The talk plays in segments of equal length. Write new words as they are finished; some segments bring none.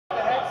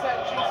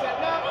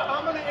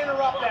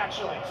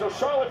actually. So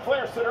Charlotte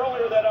Flair said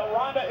earlier that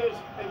Ronda is,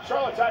 and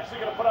Charlotte's actually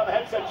going to put on the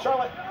headset.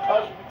 Charlotte,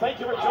 thank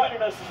you for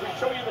joining us as we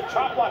show you the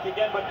chop block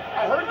again. But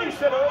I heard you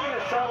said earlier,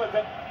 Charlotte,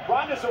 that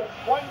Ronda's a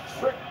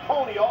one-trick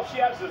pony. All she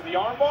has is the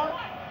armbar.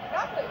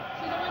 Exactly.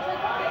 She's a one-trick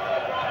pony.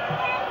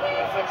 Can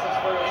you fix this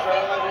for you,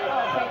 Charlotte?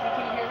 Oh, thank you.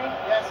 Can you hear me?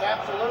 Yes,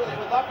 absolutely.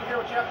 We'd love to hear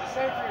what you have to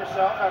say for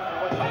yourself after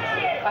what you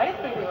said. I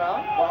didn't do anything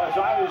wrong. Well, it's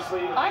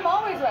obviously... I'm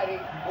always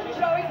ready. You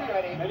should always be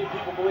ready. Many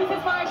people believe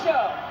This is my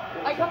show.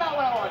 I come out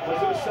when I want to.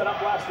 Was it a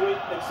setup last week?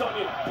 And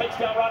Sonya takes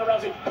down Ronda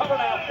Rousey. Cover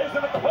now. Is it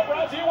to put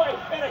Rousey away?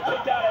 And a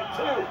kick out at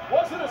 2.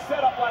 Was it a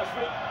setup last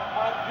week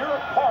on your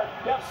part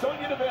to have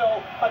Sonya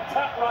Deville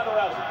attack Ronda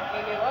Rousey?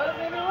 Maybe it was,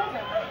 maybe it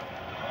wasn't.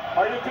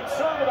 Are you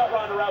concerned about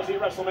Ronda Rousey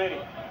at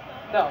WrestleMania?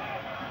 No.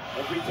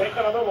 As we take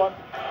another look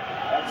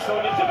at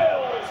Sonya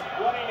Deville is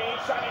running the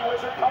Shining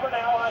Wizard. Cover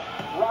now on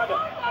Ronda.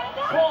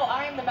 Cole,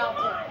 I am the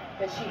mountain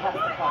that she has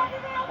to climb.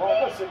 Well,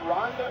 listen,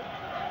 Ronda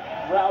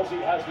Rousey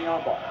has the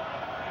armbar.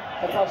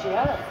 That's all she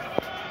has.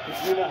 If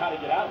you know how to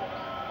get out of it.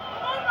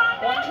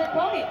 One-trick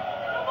pony.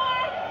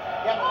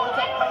 Yeah, but what's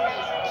that pony?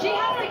 She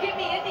has to get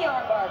me in the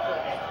armbar first.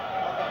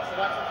 Okay, so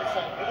that's what you're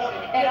saying.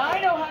 And I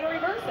know how to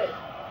reverse it.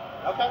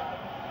 Okay.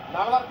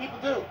 Not a lot of people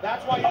do.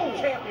 That's why you're the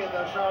champion,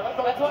 though, Charlotte.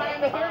 That's why I'm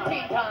the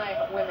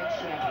 13th-time women's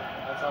champion.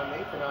 That's on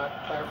me for not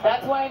clarifying.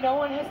 That's why no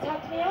one has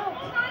tapped me out.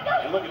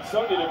 And look at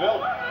Sonya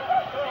Deville.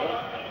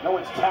 No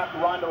one's tapped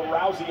Ronda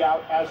Rousey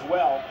out as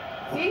well.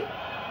 See?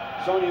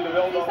 Sonya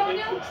Deville See, in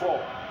Sonya? control.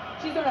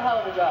 She's doing a hell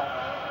of a job.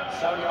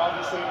 Sonya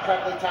obviously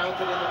incredibly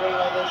talented in the ring,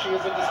 although she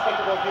is a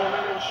despicable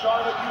human. And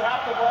Charlotte, you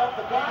have to love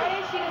the Why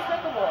is she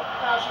despicable?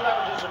 Now she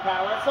leverages her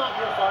power. It's not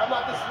your fault.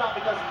 This is not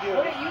because of you.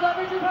 Wouldn't you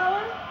leverage your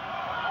power?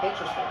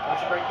 Interesting.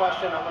 That's a great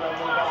question. I'm going to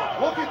move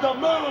on. Look at the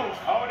move.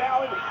 Oh,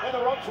 now in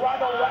the ropes,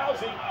 Ronda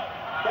Rousey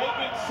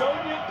making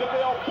Sonya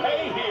Deville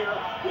pay here.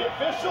 The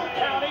official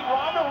counting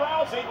Ronda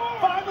Rousey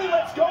finally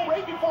lets go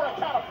right before a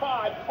count of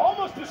 5.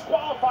 Almost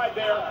disqualified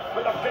there,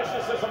 but the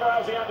viciousness of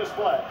Rousey on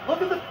display.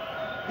 Look at the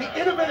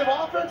innovative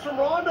offense from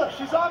Ronda.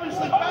 She's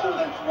obviously better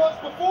than she was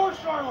before,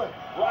 Charlotte.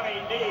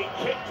 Running knee,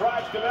 kick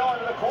drives Deville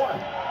into the corner.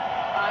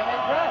 I'm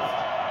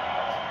impressed.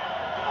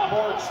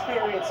 More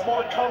experience,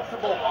 more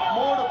comfortable,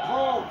 more to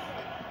prove.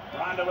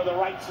 Ronda with the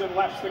rights and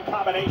lefts, the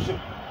combination.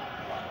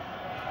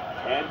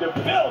 And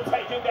Deville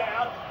taken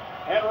down.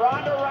 And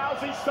Ronda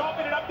Rousey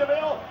softening up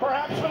Deville,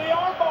 perhaps for the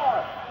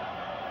armbar.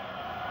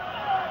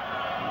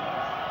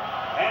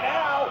 And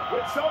now,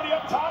 with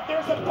Sonya up top,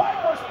 there's a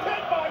backwards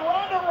pin by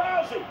Ronda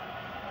Rousey.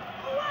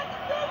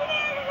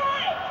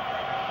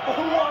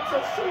 Who wants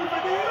a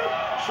souvenir?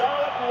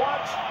 Charlotte,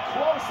 watch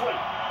closely.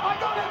 I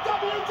got a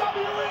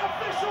WWE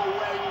official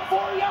ring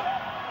for you.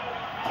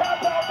 Tap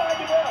out by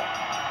Deville.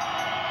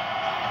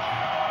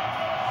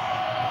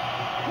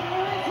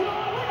 Here is your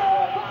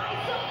winner by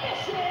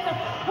submission,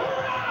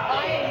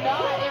 I am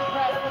not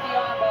impressed with the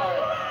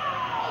armbar.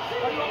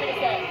 What do you want me to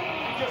say?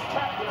 You just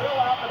tapped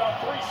Deville out in about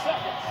 3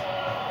 seconds.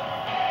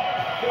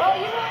 Oh,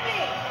 you want me?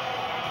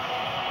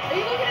 Are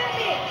you looking at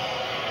me?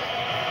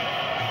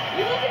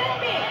 You looking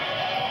at me?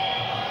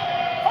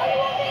 Oh,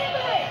 you want me in the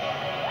ring?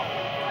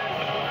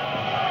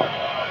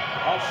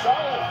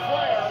 Charlotte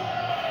Flair.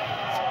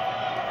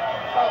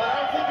 Oh, I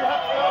don't think you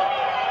have to go.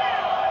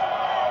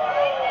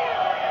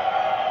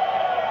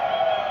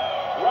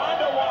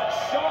 Ronda wants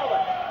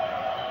Charlotte.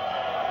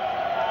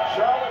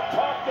 Charlotte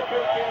talked the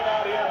big game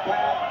out here,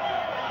 Pat.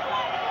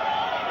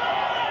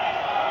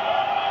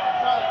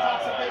 Charlotte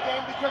talks a big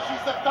game because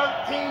she's the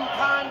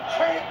 13-time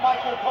champ,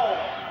 Michael Cole.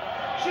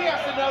 She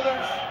has to know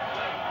there's...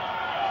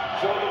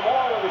 So the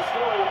moral of the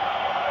story...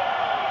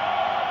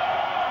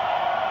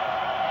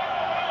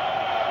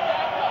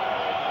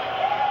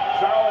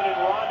 Charlotte and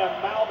Ronda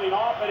mouthing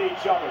off at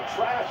each other,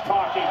 trash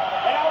talking.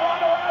 And now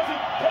Ronda Rousey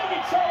taking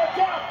Charlotte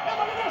down. And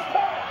look at this,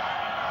 Pat.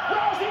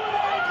 Rousey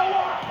with an ankle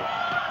lock.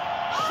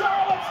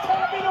 Charlotte's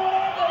tapping to an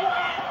ankle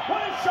lock.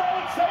 What did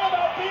Charlotte say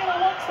about being a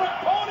one-trick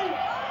pony?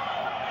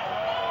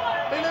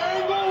 An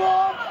angle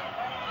lock.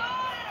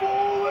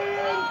 Full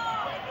in.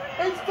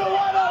 And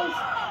stilettos.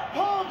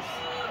 Pumps.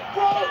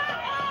 Broke.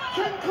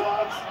 King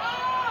clubs.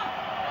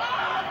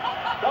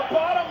 The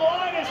bottom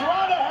line is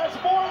Ronda has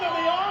more than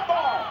the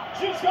armbar.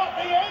 She's got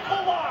the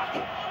ankle lock.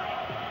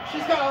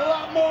 She's got a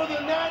lot more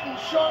than that, and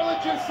Charlotte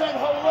just said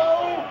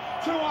hello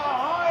to a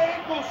high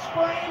ankle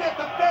sprain at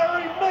the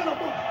very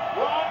minimum.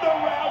 Ronda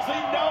Rousey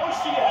knows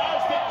she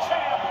has the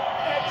champ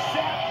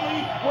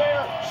exactly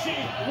where she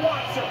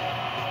wants her.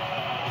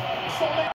 So